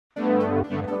You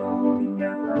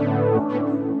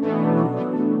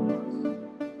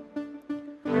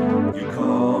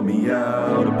call me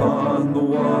out upon the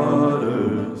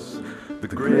waters, the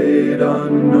great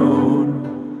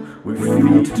unknown, where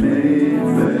feet may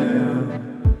fail.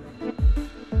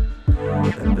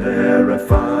 And there I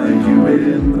find you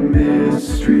in the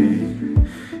mystery,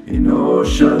 in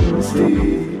oceans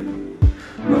deep,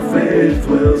 my faith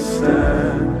will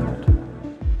stand.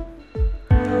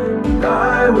 And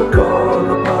I will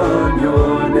call upon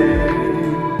your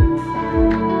name,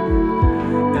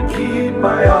 and keep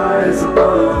my eyes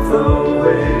above the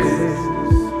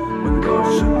waves. When the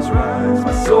oceans rise,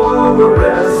 my soul will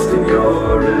rest in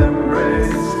your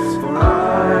embrace. For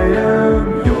I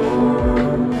am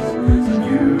yours, and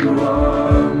you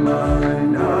are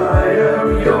mine. I am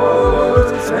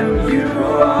yours, and you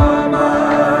are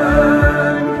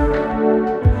mine.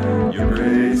 Your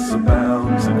grace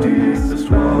abounds in deepest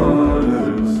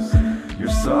waters, your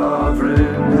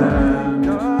sovereign hand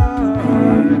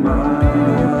be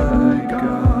my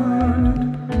guide.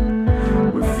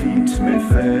 Where feet may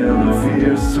fail and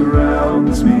fear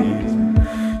surrounds me,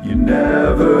 you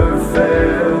never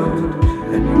failed,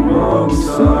 and you won't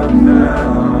start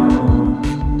now.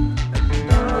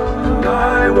 And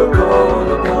I will call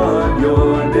upon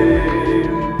your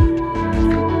name,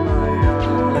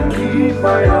 and keep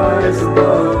my eyes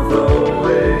above the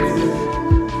waves.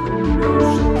 When the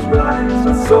oceans rise,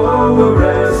 my soul will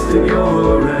rest in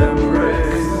your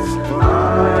embrace.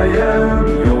 I am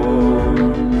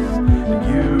yours, and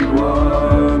you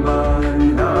are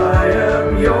mine. I am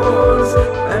yours,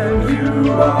 and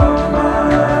you are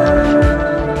mine.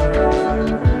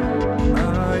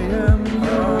 I am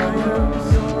yours,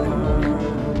 and you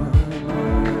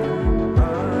are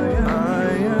mine. I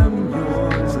am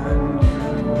yours, and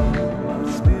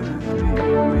you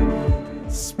are mine.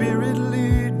 Spirit,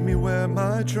 lead me where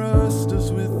my trust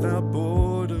is without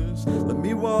borders. Let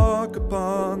me walk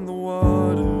upon the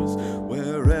waters,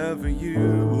 wherever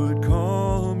you would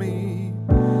call me.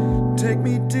 Take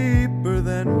me deeper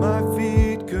than my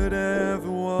feet could ever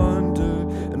wander,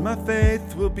 and my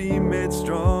faith will be made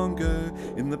stronger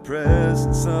in the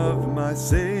presence of my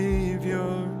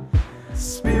Savior.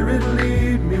 Spirit,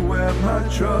 lead me where my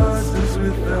trust is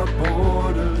without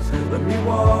borders. Let me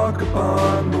walk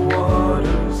upon the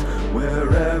waters,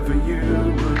 wherever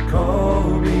you would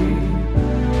call me.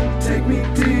 Take me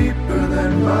deeper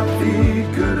than my feet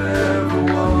could ever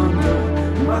wander,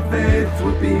 and my faith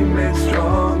will be made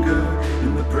stronger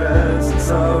in the presence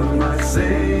of my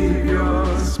Savior.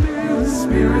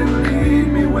 Spirit, lead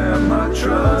me where my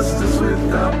trust is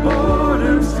without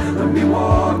borders. Let me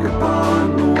walk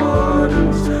upon the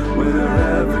waters,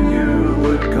 wherever you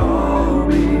would call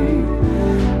me.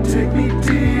 Take me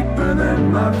deeper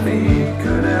than my feet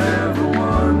could ever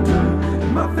wander,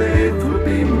 and my faith will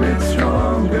be made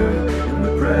stronger in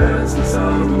the presence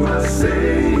of my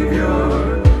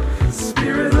Savior.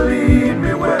 Spirit, lead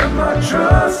me where my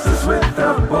trust is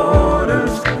without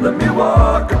borders. Let me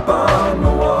walk upon the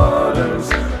waters,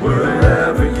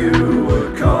 wherever you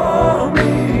would call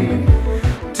me.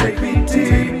 Take me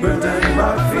deeper than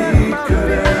my feet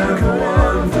could ever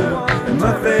wander, and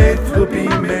my faith will be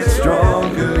made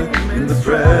stronger in the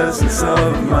presence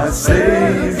of my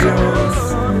Savior.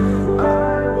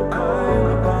 I will call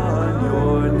upon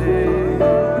your name,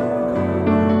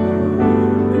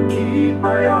 and keep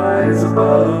my eyes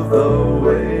above the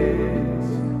waves.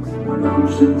 When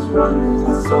oceans rise,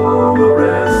 my soul will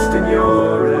rest in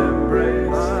your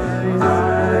embrace. I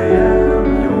am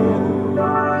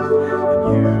yours,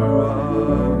 and you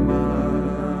are mine.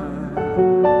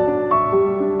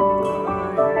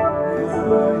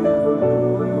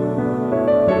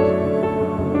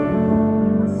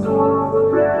 My soul will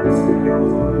rest in your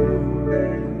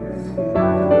embrace.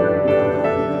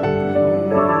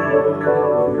 I will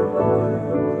call your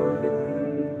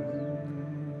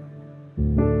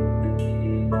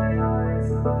my eyes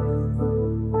above the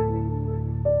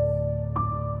waves.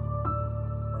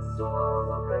 My soul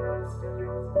will rest in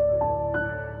your embrace.